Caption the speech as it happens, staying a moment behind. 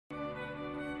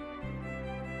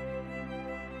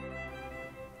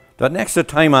Dat nächste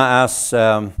Thema ist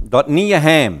das Neue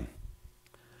Heim.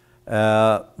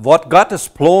 Was Gottes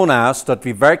Plan ist, dass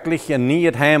wir wirklich ein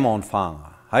neues Heim anfangen.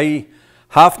 Hij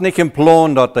heeft nicht einen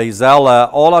Plan, dass die zullen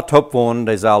alle top wonen,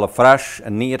 die zullen frisch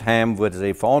ein neues Heim, wo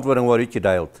die Verantwortung wordt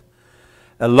uitgedeeld.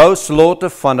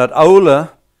 Loslaten van dat oude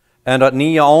en dat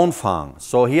nieuwe aanvangen.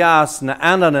 So hier is een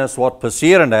andernis wat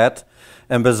passeren heeft.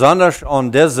 En besonders aan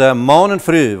deze maanden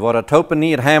vroeg, waar het top een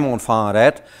nieuw heim ontvangen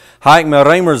heeft, heb ik me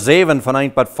Römer 7 van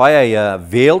 1 tot 4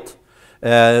 gewählt.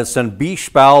 Het is een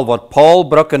bijspel wat Paul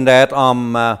gebruikt heeft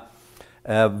om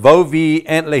waar we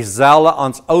endlich zullen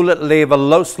ons oude leven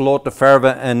loslaten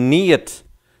verven en niet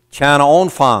kunnen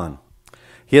aanvangen.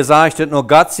 Hier zegt het, nur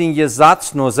Gott zijn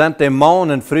Gesetz, nur sind die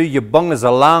maanden vroeg gebunden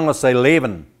zolang als zij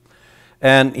leven.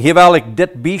 En hier wil ik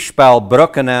dit bijspel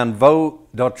gebruiken en waar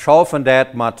dat schaffen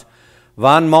dat met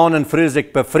wanneer mannen vroeg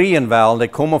zich bevrijen wil. Die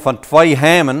komen van 2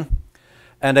 heimen.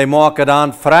 En die maken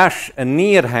dan frisch een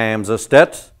nieuw heim, zoals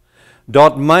dit.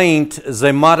 Dat meint,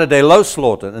 ze moeten die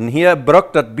loslaten. En hier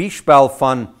gebruikt dat bijspel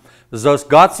van, zoals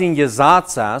God zijn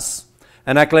Gesetz is.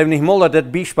 En ik geloof niet meer dat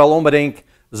dit bijspel unbedingt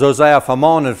zo zei van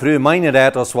mannen vroeg meinen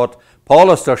dat als wat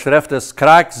Paulus der schrift is,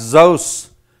 krijgt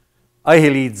zo's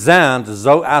eigenlijk zijn,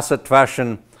 zo is het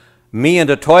tussen mij en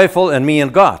de teufel en mij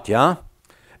en God, ja.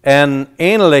 En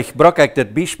ähnlich gebruik ik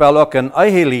dit bijspel ook in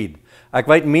eigen lied. Ik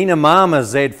weet, mijn mama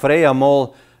zei vrij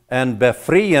eenmaal, en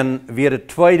bevrijen weer de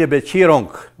tweede bekering,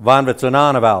 wanneer we het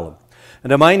zo willen. En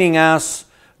de mening is,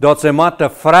 dat ze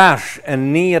moeten frisch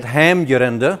en niet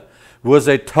heimgerinden, wo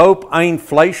ze taub ein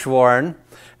Fleisch waren,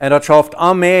 en dat schafft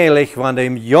allmählich,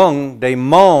 wanneer de jong, de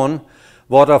man,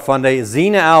 wat van de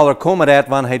zine ouder komen dat,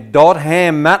 wanneer hij dat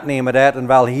heim metnemen dat, en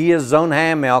wel hier zo'n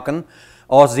heim maken,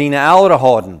 als zine ouder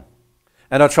hadden.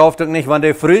 En dat schafft ook niet,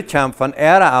 wanneer de vroeg komt van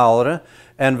ihre ouderen,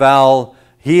 en wel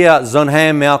hier zo'n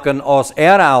heim maken als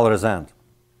ihre ouderen zijn.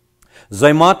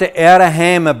 Zij moeten ihre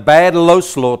heimen beide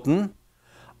loslaten,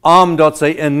 omdat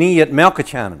zij een niet merken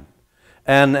kunnen.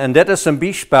 En dit is een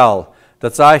bijspel,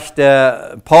 dat zegt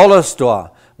Paulus daar,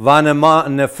 wanneer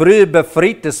een vrouw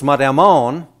bevrijd is met een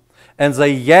man, en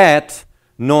zij jet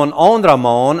naar een andere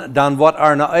man, dan wordt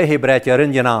er een eigen breedje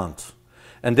erin genaamd.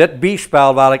 En dit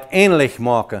bijspel wil ik ähnlich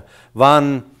maken.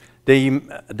 Wanneer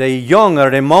de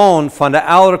jonger, de man van de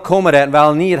ouder komen en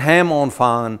wil niet hem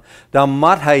ontvangen, dan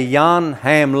moet hij Jan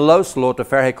hem loslaten,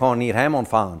 voor hij kan niet hem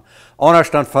ontvangen. Anders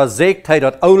dan verzegt hij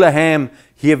dat oude hem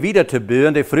hier wieder te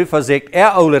bouwen. De vrouw verzegt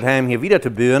oude hem hier wieder te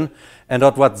bouwen. En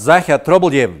dat wordt zeker trouble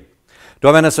geven.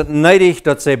 Daarom is het nodig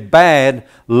dat ze beide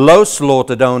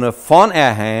loslaten doen van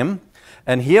hem.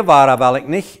 En hier wil ik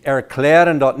niet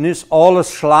erklären dat nu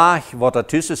alles slag wat er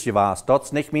tussen was. Dat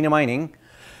is niet mijn mening.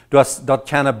 Dat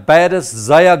kunnen beide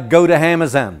zeer goede heimen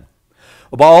zijn.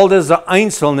 Maar al deze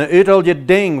einzelne uiterlijke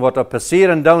dingen wat er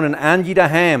passeren doen in jeder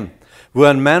heim, waar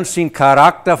een mens zijn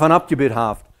karakter van opgebouwd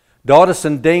heeft, dat is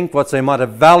een ding wat ze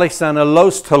moeten willig zijn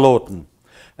los te laten.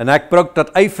 En ik gebruik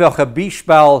dat einfache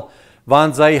bijspel,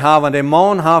 wanneer zij hebben, de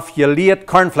man heeft geleerd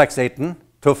cornflakes eten,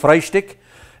 tot Frühstück,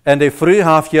 en de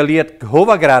vrouw heeft geleerd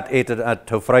hovergrad eten,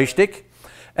 tot Frühstück,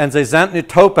 en ze zijn nu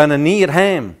top in een nieuw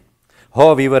heim.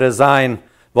 Wie würde zijn,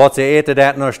 wat ze eten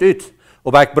dat nog uit.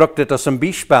 Maar ik gebruik dit als een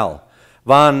bijspel.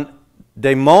 Wanneer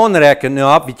de man rekent nu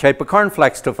op, wie krijgen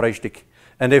cornflakes tot Frühstück,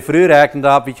 en de vrouw rekent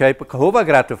op, wie krijgen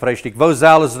hovergrad tot Frühstück. Wo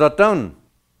zullen ze dat doen?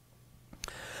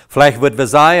 Vielleicht würden wir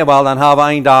sagen, weil dann haben wir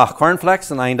einen Tag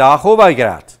Cornflakes und einen Tag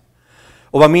Hovergrad.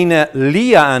 Aber meine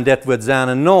Lehre an das wird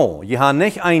sein, no, je habt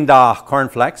nicht einen Tag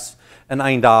Cornflakes und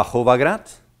einen Tag Hovergrad.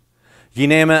 Je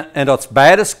nehmen, und das ist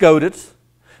beides godet,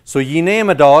 so je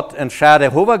nehmen dort und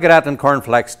schade Hovergrad und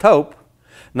Cornflakes taub,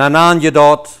 dann nehmen je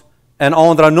dort ein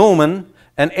anderer Nomen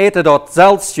und eten dort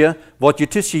selbstje, was je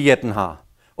tussen jeten ha.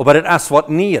 Aber das ist was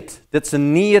niet. Das ist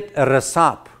ein niet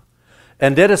Rezept.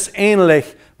 Und das ist ähnlich,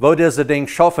 wo diese Dinge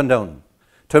schaffen doen.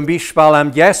 Zum Beispiel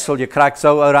am Jessel, je krijgt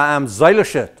zo am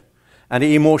Zeilerschut. En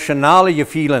die emotionale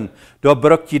gevoelens, daar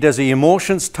braucht je deze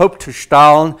emotions taub te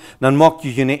stellen, dan maakt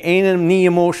je je nie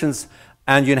emotions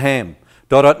aan je heim.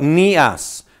 Dat het niet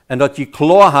is. En dat je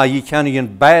klaar hebt, je kan je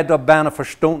beide bijna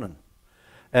verstaan.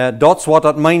 Dat is wat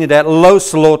dat meint, dat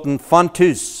loslaten van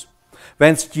thuis.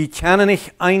 Wens je kan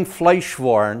niet een Fleisch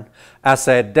worden, als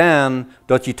hij dan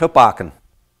dat je te pakken.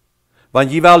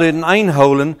 Want je wil het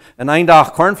einholen, en een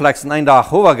dag cornflakes en een dag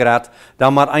hovergrad,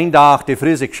 dan moet een dag de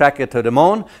vrouw zich checken tot de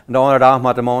man, en de andere dag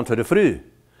moet de man tot de vrouw.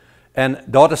 En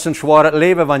dat is een zwaar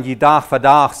leven, want je dag voor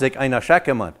dag zich een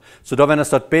checken moet. Zodat is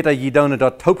dat beter je dan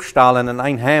dat taubstalen en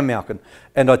een heim maken,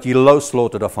 en dat je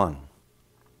loslaten daarvan.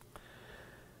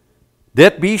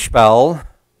 Dit bijspel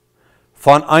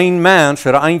van een mens,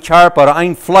 of een Körper, oder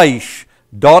een Fleisch,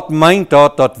 Dat meint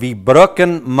dat we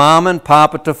brücken Mama en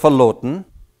Papa te verlaten.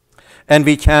 En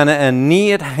we kunnen een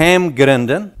nieuw heim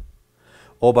gründen.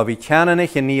 Aber we kunnen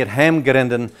niet een nieuw heim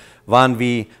gründen, wanneer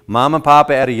we Mama en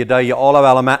Papa je alle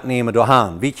wel metnemen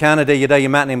doorheen. We kunnen je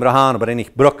metnemen doorheen, maar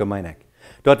niet brücken, meen ik.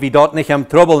 Dat we dat niet in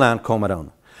trouble aankomen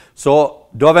dan. Zo,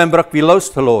 daar werden brück we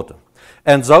los te laten.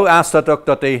 En zo is dat ook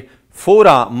dat de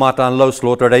Vater moet aan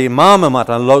loslaten, de Mama moet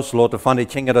aan loslaten van die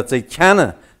dingen dat ze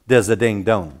kennen deze ding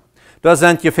doen. Daar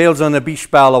zijn je veel zo'n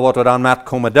bijspelen wat er dan met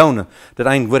komen doen. Dat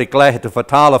een wil ik leggen te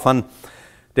vertalen van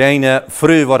de ene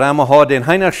vrouw wat allemaal had den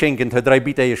Heiner schenken te 3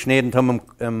 bieten gesneden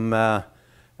om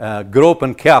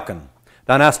gropen kerken.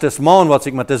 Dan is das man wat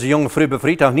zich met deze jonge vrouw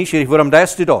bevriend heeft niet waarom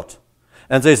deed u dat?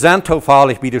 En ze zijn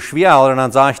toevallig bij de schwiel en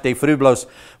dan zegt die vrouw bloos,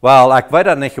 wel, ik weet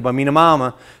dat niet, maar mijn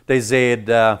mama, die zei,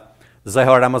 zij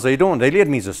had allemaal zo doen, die leert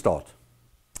mij zo dat.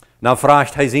 Dan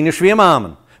vraagt hij zijn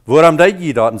schwiermamen, waarom deed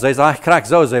je dat? En zij zegt, krijg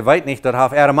zo, zij weet niet, dat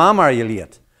heeft haar mama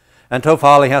geleerd. En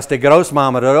toevallig heeft de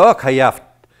grootmama dat ook gehad.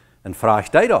 En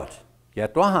vraagt hij dat.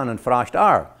 Gaat doorgaan en vraagt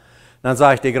haar. Dan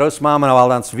zegt de grootmama,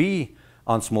 nou, als we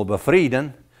ons mal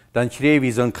bevrieden, dan schreef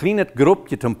we zo'n klein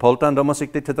groepje te pulten, en dan moest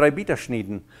ik dit te 3 bieten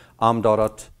snijden, omdat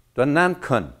dat dan nemen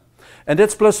kan. En dit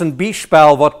is plus een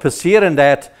bijspel wat passeren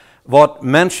dat, wat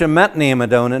mensen metnemen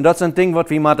doen, en dat is een ding wat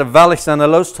we moeten wellig zijn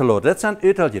los te laten. Dat zijn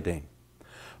uiterlijke dingen.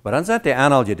 Maar dan zijn die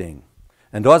andere dingen.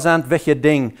 En dat zijn welke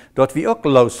dingen dat we ook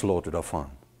loslaten daarvan.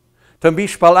 Ten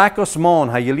bijspel, ik als man,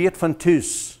 heb je leert van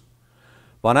thuis.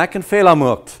 Wanneer ik een fehler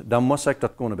maak, dan moet ik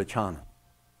dat kunnen bekennen.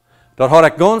 Dat had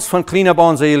ik ganz van kleine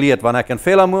baan geleerd. Wanneer ik een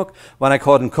fehler maak, wanneer ik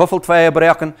een kuffel 2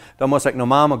 breken, dan moet ik naar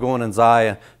mama gaan en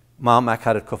zeggen, mama, ik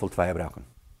had het kuffel 2 breken.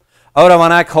 Of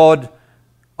wanneer ik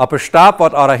op een stap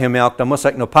wat er gemerkt, dan moet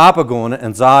ik naar papa gaan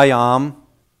en zeggen,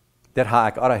 dat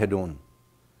heb ik er gedaan.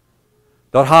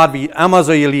 Dat hadden we allemaal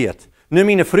zo geleerd. Nu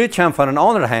mijn vrouw kwam van een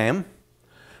ander heim,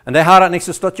 en die had het niet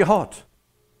zo dat je had.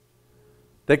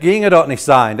 Dat ging dat niet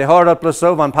zijn. Die hadden dat plus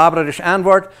zo, wanneer papa dus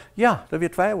antwoordt, ja, dat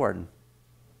wird 2 worden.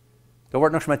 Dat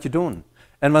wordt niks met je doen.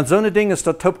 En wanneer zo'n dingen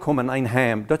tot opkomen in een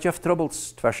heim, dat je heeft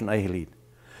troubles tussen eigen lied.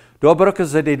 Daar brücken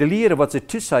ze de leren wat ze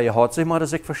tussen je had, ze moeten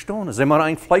zich verstaan. Ze moeten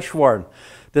een vlees worden.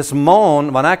 Dus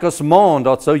man, wanneer ik als man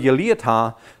dat zo geleerd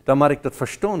heb, dan moet ik dat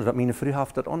verstaan, dat mijn vrouw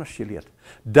heeft dat anders geleerd.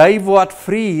 Die wordt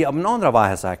vrij op een andere wijze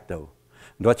gezegd.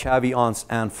 Dat hebben we ons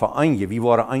aan vereenigen. We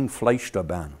worden een vlees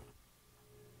daarbij.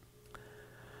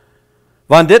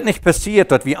 Wanneer dit niet passiert,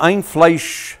 dat we een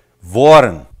vlees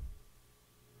worden,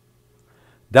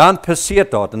 dan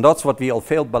passiert dat. En dat is wat we al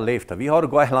veel beleefd hebben. We hadden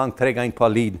gleich lang terug een paar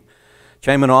lieden.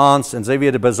 Kwamen naar ons en ze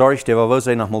werden bezorgd, waar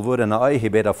ze nog mal worden naar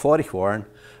eigen bij dat vorig waren.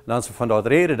 En als ze van dat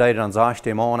reden deden, dan zei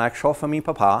de man, ik schaf van mijn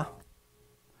papa.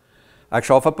 Ik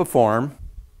schaf op een vorm.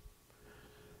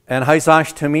 En hij zei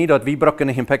te mij dat we brücken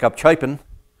niet een pick-up schepen.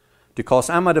 Du kannst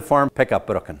immer de vorm pick-up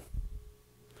brücken.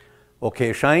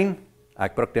 Oké, schijn.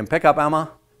 Ik brück den pick-up immer,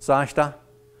 zei hij.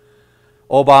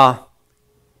 Aber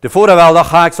de Vater wel, dat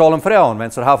ga ik zo een vrouw.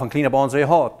 Wenn ze een kleine baan ze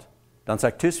had. Dan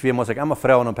zeg ik thuis, wie moet ik immer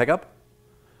vrouwen een pick-up?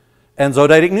 En zo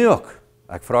deed ik nu ook.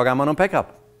 Ik vraag hem een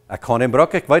pick-up. Ik kan hem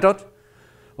brücken, ik weet dat.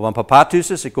 Wanneer papa thuis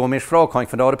is, ik kom eens vrouw, kan ik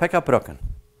vandaag de pick-up brücken.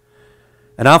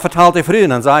 En dan vertelt hij vrouw, en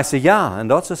dan zei ze ja, en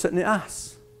dat is het nu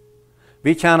as.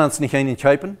 We kunnen ons niet in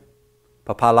schepen.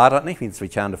 Papa laat dat niet, we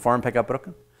kunnen de vorm pick-up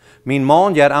brücken. Mijn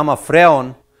man gaat allemaal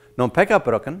vrouwen naar een pick-up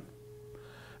brücken.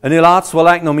 En nu laatst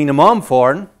wil ik naar mijn mom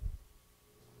voeren.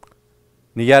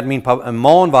 Nu gaat mijn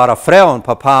man waar een vrouw en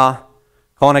papa,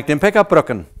 kan ik den pick-up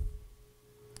brücken.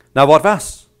 Nou, wat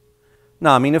was?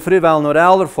 Nou, mijn vrouw wil naar de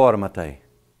elder voor met hij.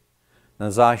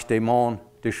 Dan zegt de man,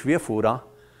 de schweervoerder,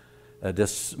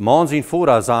 de man zijn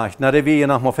voerder zegt, nou, die wil je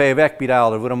nog maar 5 weg bij de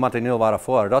elder, waarom moet hij nu waar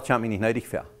voor? Dat komt mij niet nodig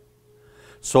voor.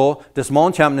 Zo, de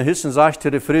man komt naar huis en zegt te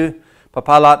de vrouw,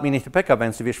 papa laat mij niet de pick-up,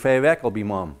 en ze weer 5 weg al bij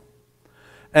mom.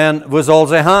 En waar zal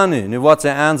ze gaan nu? Nu wordt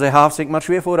ze aan, ze heeft zich met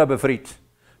schweervoerder bevrijd.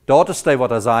 Dat is wat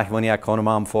hij zegt, wanneer ik kan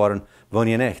hem voeren,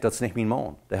 wanneer niet. Dat is niet mijn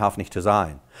man. Dat heeft niet te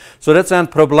zijn. So, dat zijn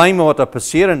problemen wat er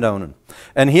passeren doen.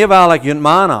 En hier wil ik je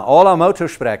mannen, alle motor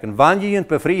spreken. Wanneer je het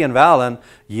bevrijen willen,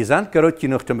 je bent groot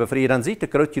genoeg te bevrijen, dan zit je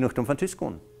groot genoeg om van thuis te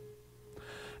komen.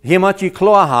 Hier moet je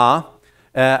klaar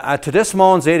hebben. Te deze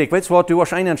man zeg ik, weet je wat, du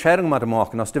hast een entscheiding moeten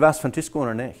maken, als du was van thuis komen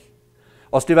of niet.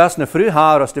 Als du was een vrouw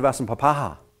hebt, als du was een papa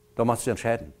hebt, dan moet je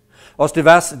entscheiden. Als du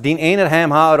was die ene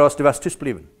heim hebt, als du was thuis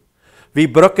blijven. We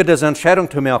brücken deze entscheiding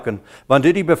te maken. Wanneer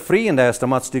du die bevrijen is, dan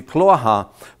moet je klaar hebben.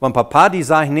 Wanneer papa die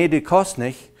zegt, nee, du kost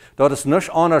niet, dat is niets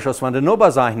anders als wanneer de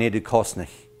Nobel zegt, nee, du kost niet.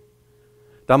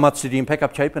 Dan moet je die een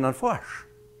pick-up schepen en forsch.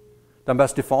 Dan ben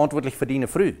je verantwoordelijk voor die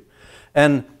vrouw.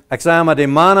 En ik zeg maar, die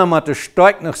mannen moeten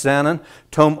sterk nog zijn,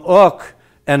 om ook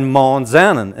en man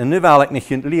zijn. En nu wil ik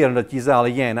niet leren dat je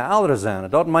alle jene ouderen zijn.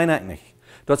 Dat meen ik niet.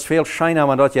 Dat is veel schijner,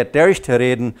 maar dat je het durft te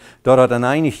reden, dat het een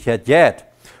eindigheid gaat.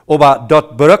 Maar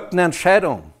dat brukt een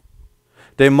entscheidung.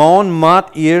 De man moet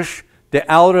eerst de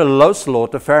ouderen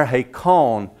loslaten, voor hij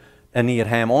kan en hier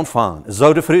hem ontvangen.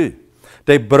 Zo de vrouw.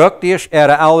 De brukt eerst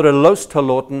de ouderen los te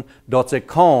laten, dat ze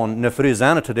kan een vrouw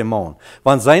zijn te de man.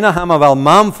 Want zij hebben wel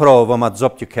man vrouw, wat met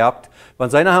zopje kapt.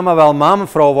 Want zij hebben wel man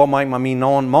vrouw, wat mij met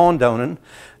mijn man doen.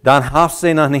 Dan heeft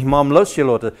ze nog niet man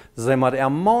losgelaten. Zij moet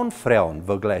er man vrouwen,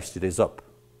 wat glijst je dit op?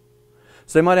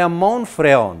 Zij moet er man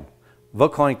vrouwen.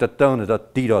 Wat kan ik dat doen, dat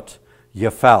die dat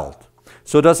gevalt?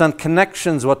 So dat zijn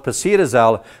connections wat passeren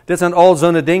zal. Dit zijn al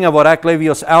zo'n dingen waar ik geloof we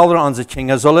als ouderen aan zijn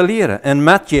kinderen zullen leren. En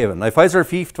metgeven. Efeziërs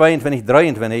 5, 22,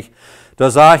 23.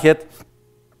 Daar zegt het.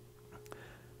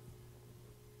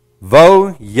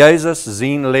 Wou Jezus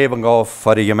zijn leven gaf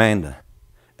voor de gemeente.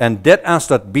 En dit is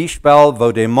dat bijspel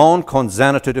waar de man kan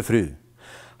zijn tot de vrouw.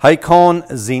 Hij kan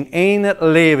zijn ene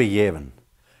leven geven.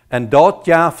 En dat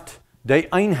geeft de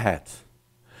eenheid.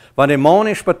 Want de man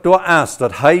is bedoeld is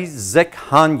dat hij zich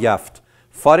handgeeft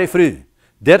voor de vrouw.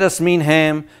 Dit is mijn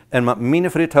heim en met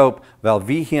mijn vrouw wil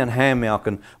we hier een heim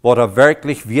maken wat er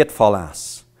werkelijk wertvol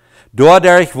is.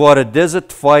 Doordat worden deze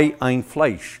twee een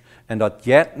vlees. En dat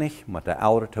gaat niet met de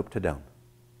oude te doen.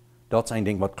 Dat is een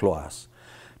ding wat klaar is.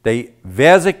 Die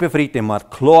wer zich bevrijd, die moet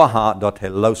klaar hebben dat hij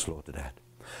loslaten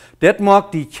dat. Dit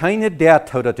maakt die kleine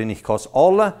dert dat hij niet kost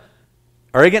alle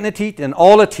ergens tijd en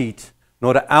alle tijd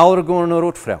naar de oude gaan naar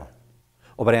de vrouw.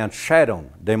 Aber die Entscheidung,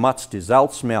 die moet je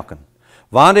zelfs merken.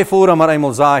 Wanneer die vorder maar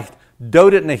eenmaal zegt, doe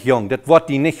dit niet jong, dit wordt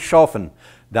die niet schaffen,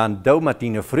 dan doe met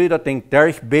die vrouw dat ding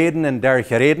derg beden en derg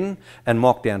reden en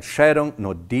maak die Entscheidung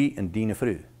naar die en die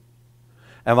vrouw.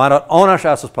 En wanneer dat anders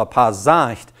is als papa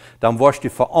zegt, dan word je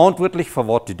verantwoordelijk voor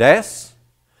wat je doet.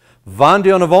 Wanneer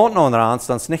je aan de wand aanraakt,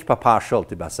 dan is niet papa schuld,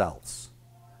 je bent zelfs.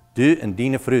 Du en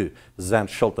die vrouw zijn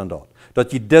schuld aan dat.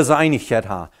 Dat je deze eenigheid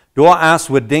hebt. Door is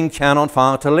we ding kan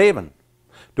ontvangen te leven.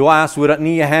 Door is we dat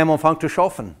niet hem ontvangen te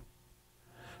schaffen.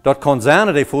 Dat kan zijn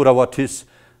dat je voor wat thuis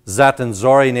zet en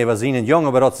sorry nee, we zien een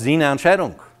jongen, maar dat is zijn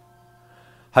entscheidung.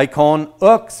 Hij kan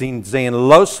ook zijn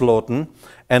loslaten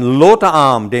en laten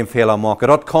aan den Fehler maken.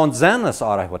 Dat kan zijn als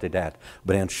aardig wat hij deed.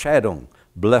 Maar de entscheidung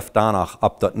blijft daarna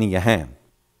op dat nieuwe heim.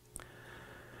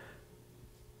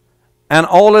 En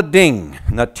alle dingen,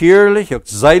 natuurlijk, ook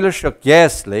zielig, ook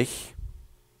geestelijk,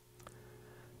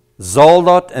 zal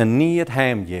dat een nieuw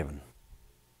heim geven.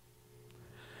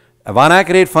 En wanneer ik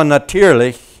red van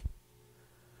natuurlijk,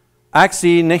 ik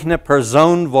zie niet een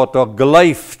persoon wat er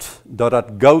gelooft dat het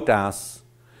goed is,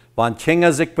 want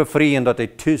kinderen zich bevrijen dat hij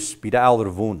thuis bij de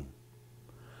ouderen wonen.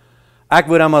 Ik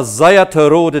wil hem zeggen te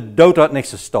rode dood dat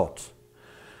niet staat.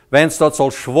 Wens dat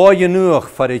zal zwaar genoeg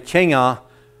voor de kinderen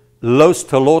los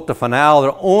te laten van de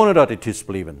ouderen, ohne dat hij thuis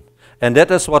blijven. En dit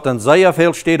is wat in zeer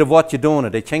veel steden wat je doen.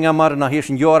 De kinderen moeten nog eerst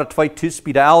een jaar of 2 thuis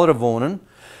bij de ouderen wonen.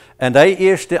 En die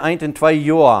eerste 1 en 2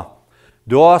 jaar,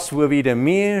 daar is waar we de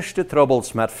meeste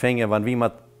troubles met vingen, want we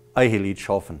met eigen lied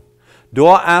schaffen.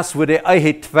 Daar is waar de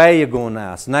eigen tweeën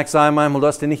gaan is. En ik zei mij,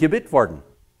 dat is niet gebid worden.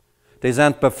 Die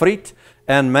zijn bevrijd.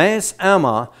 En meest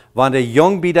immer, wanneer de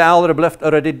jong bij de ouderen blijft, of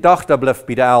de dochter blijft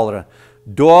bij de ouderen,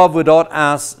 daar wordt dat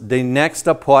als de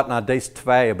nächste partner deze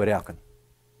tweeën bereiken.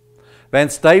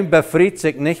 Wens die bevrijd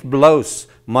zich niet bloos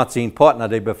met zijn partner,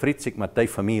 die bevrijd zich met die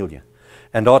familie.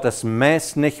 En dat is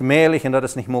meest niet meerlijk en dat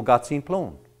is niet meer God zijn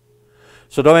plan.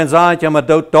 Zodat we zeggen, ja, maar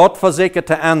dat verzekert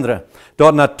te anderen.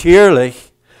 Dat natuurlijk,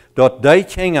 dat die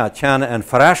kinderen kunnen een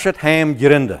frische heim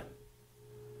gründen.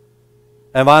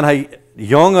 En wanneer hij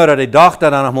jonger die dochter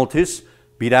dan nog moet is,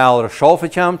 bij de oudere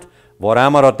schaffen komt,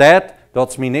 waarom dat deed, dat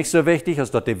is mij niet zo wichtig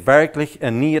als dat hij werkelijk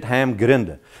een nieuw heim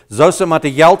gründen. Zo is het met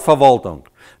de geldverwaltung.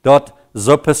 Dat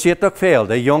zo passiert ook veel.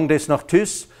 De jong is nog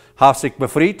thuis, heeft zich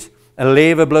bevrijd, en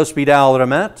leven bloos bij de oudere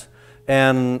met.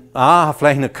 En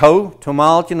vielleicht een kou,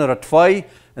 tomaaltje of 2,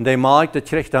 en die maakt, dat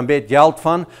krijgt een beetje geld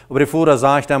van. Maar de voerder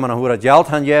zegt hem hoe dat geld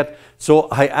aan gaat. Zo,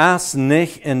 hij is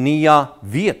niet een nieuw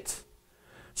wiet.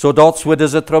 Zodat we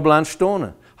deze trouble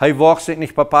aanstonen. Hij wacht zich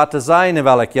niet papa te zijn in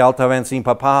welk geld hij wens zijn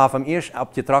papa heeft hem eerst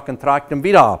opgetrokken en trekt hem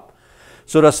weer op.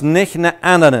 So dat is niet een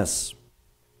andernis.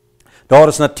 Daar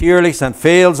is natuurlijk zijn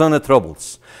veel zo'n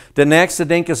troubles. De nächste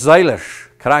ding is zeilig.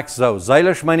 Krijg zo.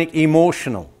 Zeilig meen ik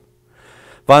emotional.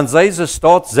 Want zij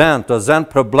staat zijn, er zijn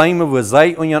problemen waar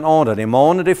zij en een ander, die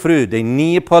man en die vrouw, die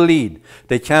niet polied,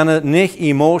 die kunnen niet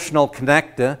emotional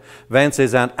connecten, want ze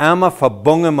zijn allemaal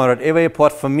verbonden met het eeuwige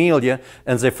familie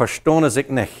en ze verstaan zich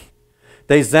niet.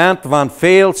 Die zijn van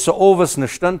veel zo overs een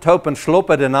stund hoop en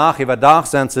slopen danach, overdag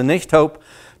zijn ze niet hoop.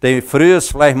 Die vrouw is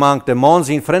vielleicht mangt de man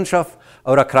zijn vriendschap,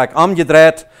 oder krijgt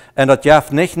omgedraaid En dat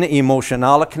heeft niet een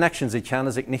emotionele connection, ze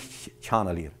kunnen zich niet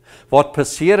channeleren. Wat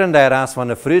passiert daar is,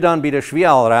 wanneer de vrouw dan bij de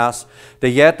schwiel is,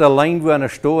 de jet alleen waar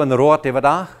stoel en rood over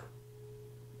dag.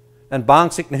 En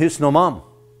bang zich naar huis nog man.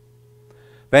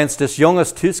 Wens des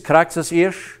jongens thuis krijgt es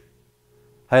eerst,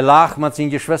 hij lacht met zijn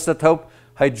geschwister op,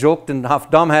 hij jokt en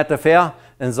heeft domheid te ver,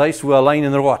 en zij is weer alleen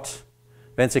in rood.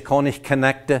 Wens ze kan niet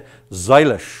connecten,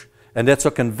 zeilig. En dat is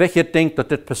ook een wichtig ding dat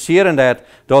dit passieren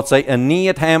dat zij een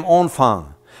nieuw heim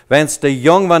aanvangen. Wens de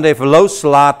jong wanneer hij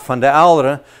loslaat van de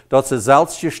ouderen, dat ze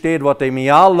zelfs gesteed wat hij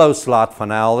meal loslaat van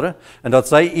de ouderen, en dat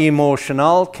zij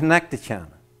emotioneel connected zijn.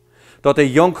 Dat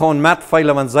de jong kan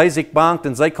metveilen wanneer zij zich bangt,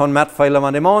 en zij kan metveilen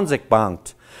wanneer de man zich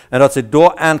bangt. En dat ze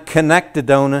door aan connecten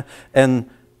doen en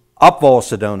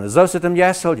opwassen doen. Zo is het een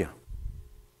jesselje.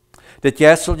 Dit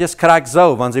jesselje krijgt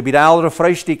zo, wanneer ze bij de ouderen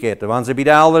vrijstiek eten, wanneer ze bij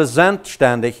de ouderen zijn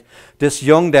ständig, dus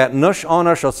jong dat niets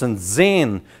anders als een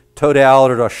zin tot de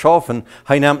ouderen schaffen,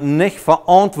 hij neemt niet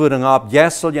verantwoording op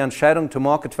jesselje entscheidung te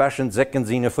maken tussen zich en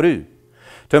zijn vrouw.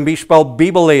 Zum Beispiel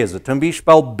Bibel lezen, zum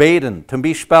Beispiel beten, zum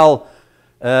Beispiel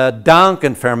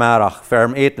danken voor middag, voor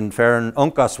een eten, voor een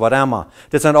onkas, wat immer.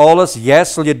 Dit zijn alles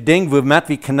jesselje dingen waarmee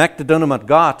we connecten doen met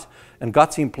God. En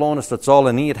God zijn plan is dat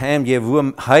zal niet hem geven,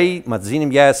 waar hij met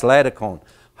zijn jes leiden kan.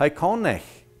 Hij kan niet.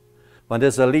 Want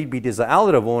dit is een lied bij deze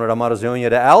ouderen wonen, dan maar zo je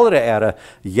de ouderen er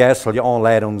jesselje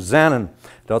aanleiding zijn.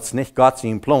 Dat is niet God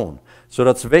zijn plan. So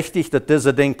dat is wichtig dat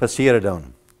deze ding passieren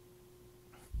doen.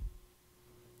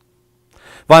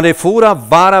 Want de Vater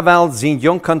waren wel zijn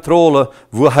jong controle,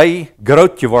 waar hij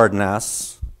groot geworden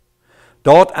is.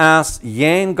 Dat is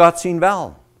geen God zijn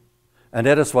wel. En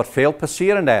dat is wat veel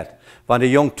passieren dat. Wanneer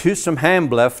de jong thuis im Heim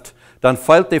blijft, dan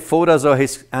fällt de Vater zo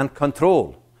aan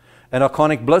controle. En dan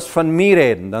kan ik bloos van mij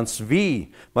reden, dan is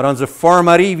wie, maar onze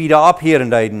formerie wieder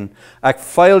opheren. Ik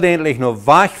feil eindelijk nog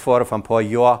weg voor van een paar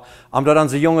jaar, omdat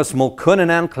onze jongens mal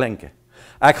kunnen aanklinken.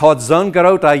 Ik had zo'n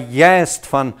grote geest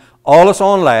van alles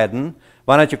aanleiden,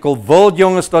 wanneer je al wil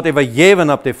jongens dat even geven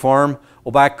op die vorm,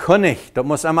 maar ik kan niet. Dat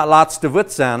moet immer het laatste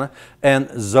woord zijn.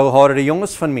 En zo houden de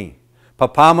jongens van mij.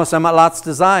 Papa moet immer het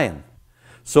laatste zijn.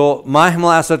 So,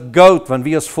 manchmal is het goed, want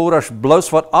we als vaders bloos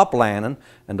wat opleiden.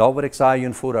 En dat wil ik zeggen,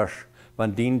 je vaders.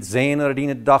 Want die zener,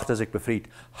 die dag is ik bevrijd.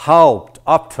 Helpt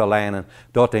op te leiden,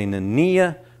 dat hij een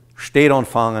nieuwe steed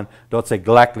ontvangen, dat ze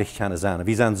gelukkig kunnen zijn.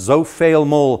 We zijn zoveel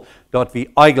mal, dat we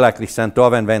ongelukkig zijn,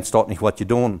 daar wenn staat niet wat je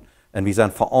doen. En we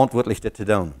zijn verantwoordelijk dit te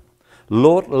doen.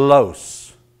 Laat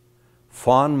los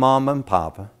van mama en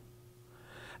papa.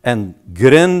 En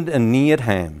gründ een nieuw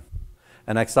heim.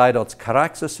 En ik zei dat het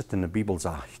karakter zit in de Bijbel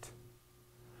zegt.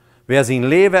 Wer zijn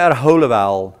leven erholen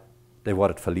wil, die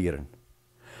wordt het verlieren.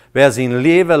 Wer zijn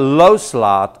leven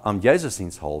loslaat om Jezus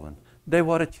dienst te houden, die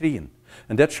wordt het krijgen.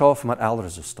 En dat schaffen met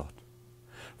elders is dat.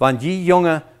 Want die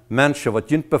jonge mensen, wat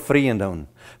je bevrijen doen,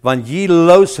 want je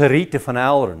losrieten van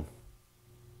elderen,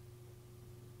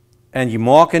 en je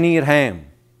maakt hier heim,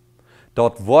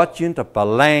 dat wordt je op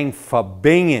belang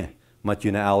verbinden met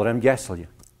je elderen jesselje.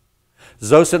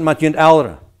 Zo is het met je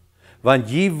elderen. Want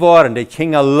je waren, die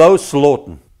gingen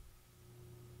loslaten.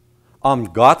 Om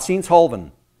Godsdienst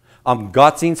houden. Om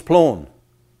Godsdienst plan.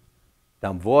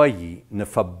 Dan word je een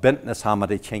verbindenis hebben met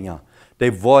die kinderen.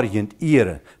 Die worden je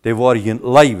eren. Die worden je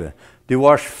leven. Die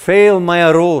wordt veel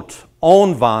meer rood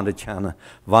aanwenden kunnen.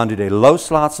 Wanneer je die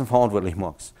loslaten verantwoordelijk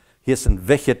maakt. Hier is een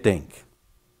wichtig ding.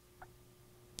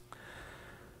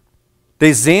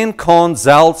 Die zin kan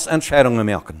zelfs entscheidungen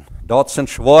maken. Dat is een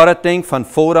zware ding van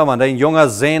Vater, wanneer een jongen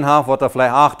zin heeft, wat er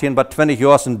vielleicht 18 bij 20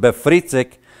 jaar is en bevriet zich,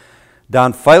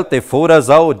 dan feilt de Vater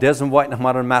zo, deze wil ik nog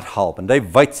maar met helpen. Die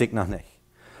weet zich nog niet.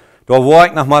 Daar wil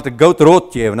ik nog maar de goed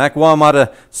rood geven. Ik wil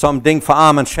maar zo'n ding voor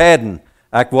hem entscheiden.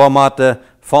 Ik wil maar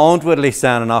verantwoordelijk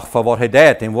zijn nog voor wat hij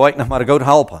deed. En wil ik nog maar goed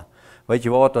helpen. Weet je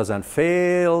wat, er zijn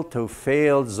veel te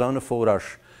veel zo'n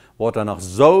vaders, wat er nog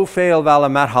zoveel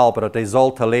willen met helpen, dat hij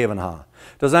zal te leven hebben.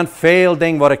 Er zijn veel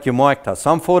dingen wat ik gemaakt heb.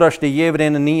 Sommige vaders die geven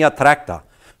in een nieuwe tractor.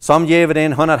 Some geven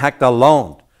in 100 hectare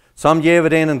land. Some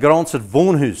geven in een groot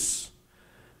woonhuis.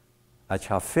 Ik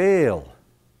heb veel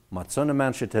met zo'n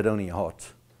mensen te doen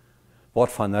gehad.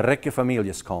 Wat van rijke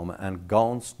families komen en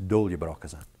ganz doorgebroken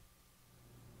zijn.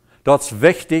 Dat is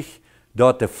wichtig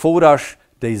dat de vaders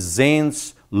de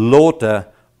zins laten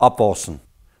oppassen.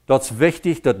 Dat is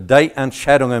wichtig dat die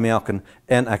entscheidungen maken.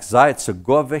 En ik zei het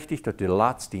sogar wichtig dat de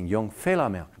laatste jong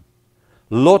Fehler maken.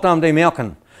 Laat hem die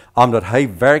maken. Omdat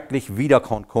hij werkelijk wieder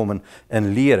kan komen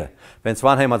en leren.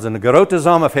 Wanneer hij met zijn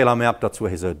grote Fehler merkt, dat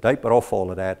hij zo diep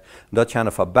afvallen. Dat kan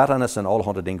een verbetering en alle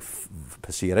andere dingen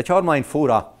passeren. Ik had mijn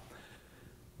vader,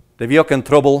 die was ook in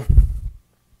trouble.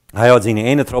 Hij had zijn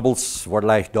ene troubles, wordt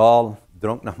leicht daal,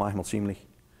 dronk nog manchmal ziemlich.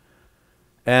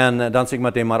 En dan zeg ik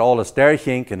met hem maar alles daar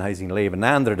ging en hij zijn leven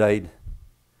een ander deed.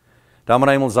 Dan maar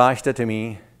eenmaal zei hij tegen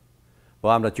mij,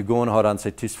 waarom dat je gewoon had aan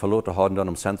zijn thuis verloren hadden dan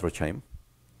om centrum Heim.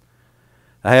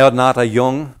 Hij had na een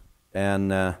jong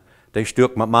en die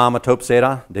stuk met mama op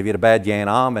zitten, die weer bij het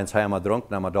aan, en hij maar dronk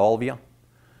naar Madal weer.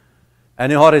 En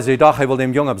nu had hij gedacht, hij wilde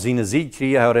hem jong op zijn ziek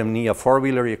krijgen, hij had hem niet een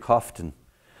four-wheeler gekocht en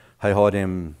hij had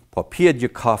hem papier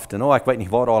gekocht en ik weet niet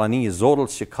wat, al niet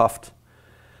zodels gekocht.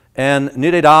 En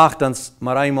nu die dag, dan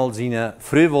maar eenmaal zijn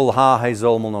vrouw wil hij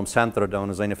zal maar naar het centrum doen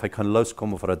en zijn of hij kan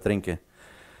loskomen voor het drinken.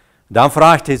 Dan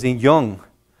vraagt hij zijn jong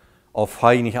of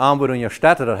hij niet aanbod in je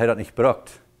stad dat hij dat niet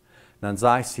gebruikt. Dan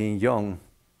zegt zijn jong,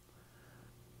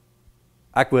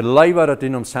 ik wil liever dat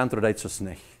in het centrum deed zoals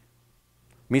niet.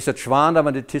 Mij is het zwaar dat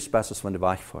we de thuisbest van de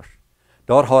weg voor.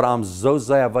 Daar had hij zo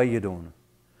zeer wij gedaan.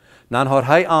 Dan had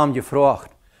hij hem gevraagd,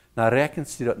 nou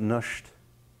rekent je dat niet?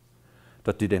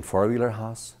 Dat je den four-wheeler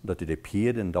has, dat je de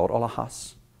pier en dat alle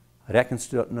has. Rekent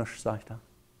je dat niet, zegt hij.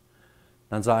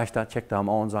 Dan zeg ik dat, check hem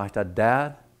aan en zeg ik,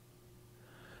 Dad,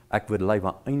 ik wil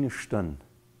liever een stunde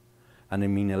en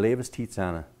in mijn levenstijd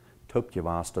zijn, top je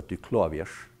was dat je klaar was,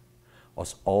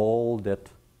 als al dit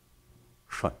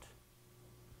schund.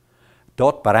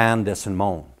 Dat brandt is een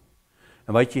man.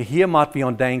 En weet je, hier moeten we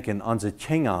aan denken, onze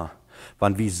kinderen,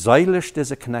 want wie zeilig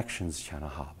deze connections kunnen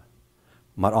hebben.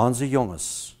 Maar onze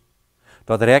jongens,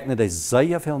 dat rekenen die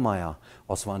zeer veel meer,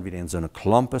 als wanneer we in zo'n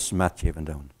klampes metgeven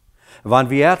doen. Wanneer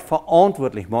we het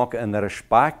verantwoordelijk maken en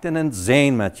respect en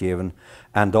zin metgeven,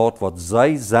 en dat wat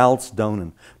zij zelfs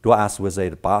doen, door als we zij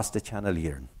het beste kunnen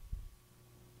leren.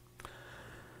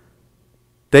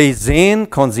 Die zin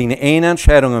kan zijn eigen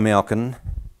entscheidungen maken,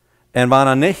 en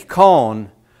wanneer niet kan,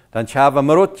 dan kunnen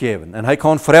we rood geven. En hij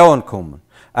kan vrouwen komen.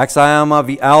 Ik zeg immer,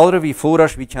 wie ouderen, wie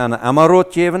voeders, we kunnen immer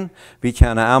rood geven. We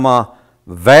kunnen immer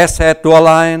wijsheid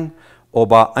doorleiden.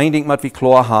 Maar één ding moet we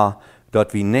klaar hebben,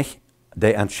 dat we niet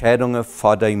de entscheidungen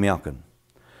voor die merken.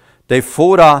 De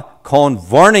voeder kan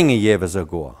warningen geven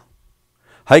sogar.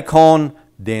 Hij kan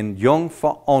den jong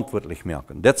verantwoordelijk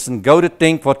maken. Dat is een goede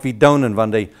ding wat we doen,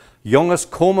 wanneer de jongens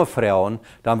komen vrouwen,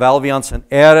 dan willen we ons een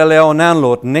ere leeuwen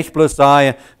aanlaten, niet plus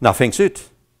zeggen, nou ving's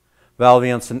uit. Willen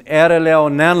we ons een ere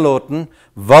leeuwen aanlaten,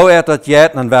 wou dat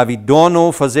jet, en waar we dan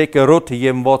nog voor zeker rood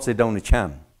geven wat ze doen niet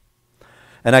kunnen.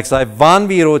 En ik zeg, wanneer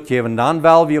we rood geven, dan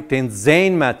willen we ook den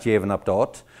zin metgeven op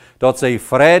dat ze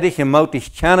vrijdag en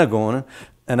moedig kunnen gaan.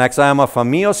 En ik zeg maar, van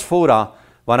mij als voeder,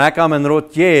 wanneer ik hem een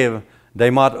rood geef,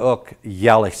 die moet ook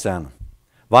jellig zijn.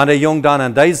 Wanneer de jong dan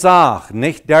in die zaak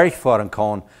niet durchvoeren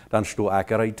kan, dan sta ik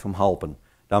eruit om helpen.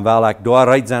 Dan wil ik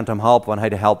doorrijden zijn om helpen, wanneer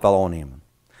hij de hulp wil aannemen.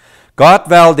 God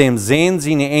wil dem zijn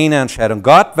zijn ene entscheiding.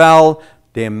 God wil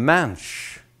dem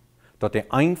mens, dat hij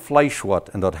een vlees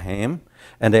wordt in dat heim,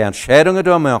 en de entscheidungen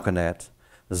doormaken heeft,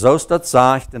 zoals dat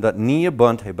zegt in dat nieuwe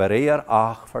bund, Hebreeër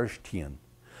 8, vers 10.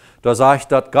 Dat zegt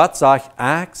dat God zegt,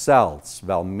 ik zelfs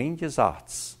wel mijn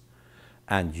gezegd,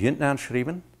 en jullie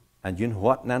aanschrijven, en jullie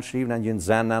hoorten aanschrijven, en jullie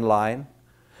zijn aanleiden,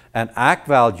 en ik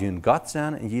wil jullie God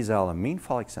zijn, en jullie zullen mijn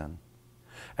volk zijn.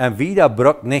 En wie dat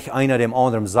brukt niet einer dem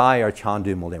anderen zei, kan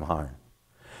doen met dem Herrn.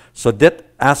 So dit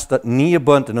is dat nieuwe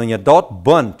bund, en wanneer dat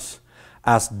bund,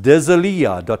 als deze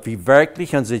leer, dat we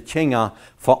werkelijk onze kinderen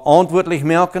verantwoordelijk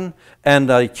maken, en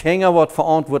dat die kinderen wat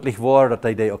verantwoordelijk worden,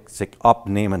 dat die ook zich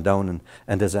opnemen doen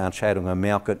en deze entscheidungen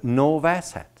maken, no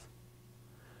wijsheid.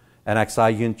 En ik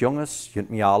zei, jullie jongens, jullie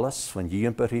mij alles, van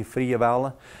jullie periferie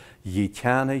willen, je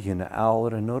kennen jullie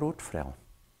ouderen naar rood vrouw.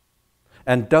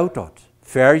 En dood dat,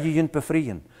 ver je jullie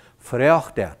bevrijen,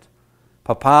 vraag dat.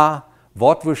 Papa,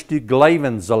 wat wil je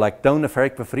geloven, zal ik doen voor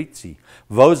ik bevrijd zie?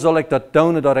 Waar zal ik dat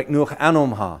doen dat ik nog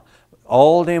aanom ha?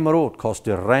 Al dem rood kost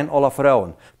de rein alle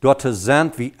vrouwen. Door te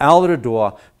zijn wie ouderen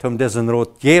door, om deze rood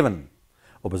geven.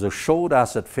 Maar zo schau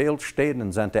dat het veel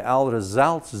steden zijn de ouderen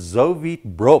zelfs zo wie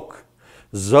brok,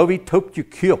 zo wie top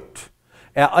geküpt.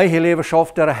 Eigen leven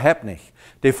schaft er heb niet.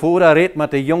 De vader redt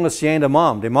met de jongens zijn de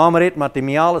mam redt met de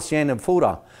miales zijn de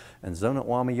vader. En zo'n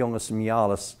arme jongens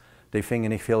miales, die vingen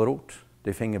niet veel rood.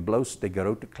 Die vingen bloos de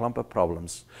grote klampen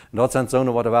problems. En dat zijn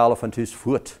zo'n wat de wel van thuis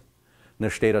voert. En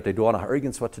er staat dat die door nog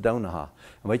ergens wat te doen hebben.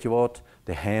 En weet je wat?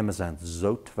 De heimen zijn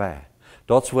zo twee.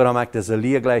 Dat is waarom ik deze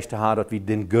leer gleich te hebben, dat we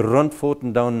den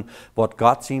grondvoeten doen, wat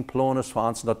God zijn plan is voor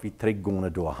ons, dat we terug gaan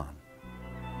doorgaan.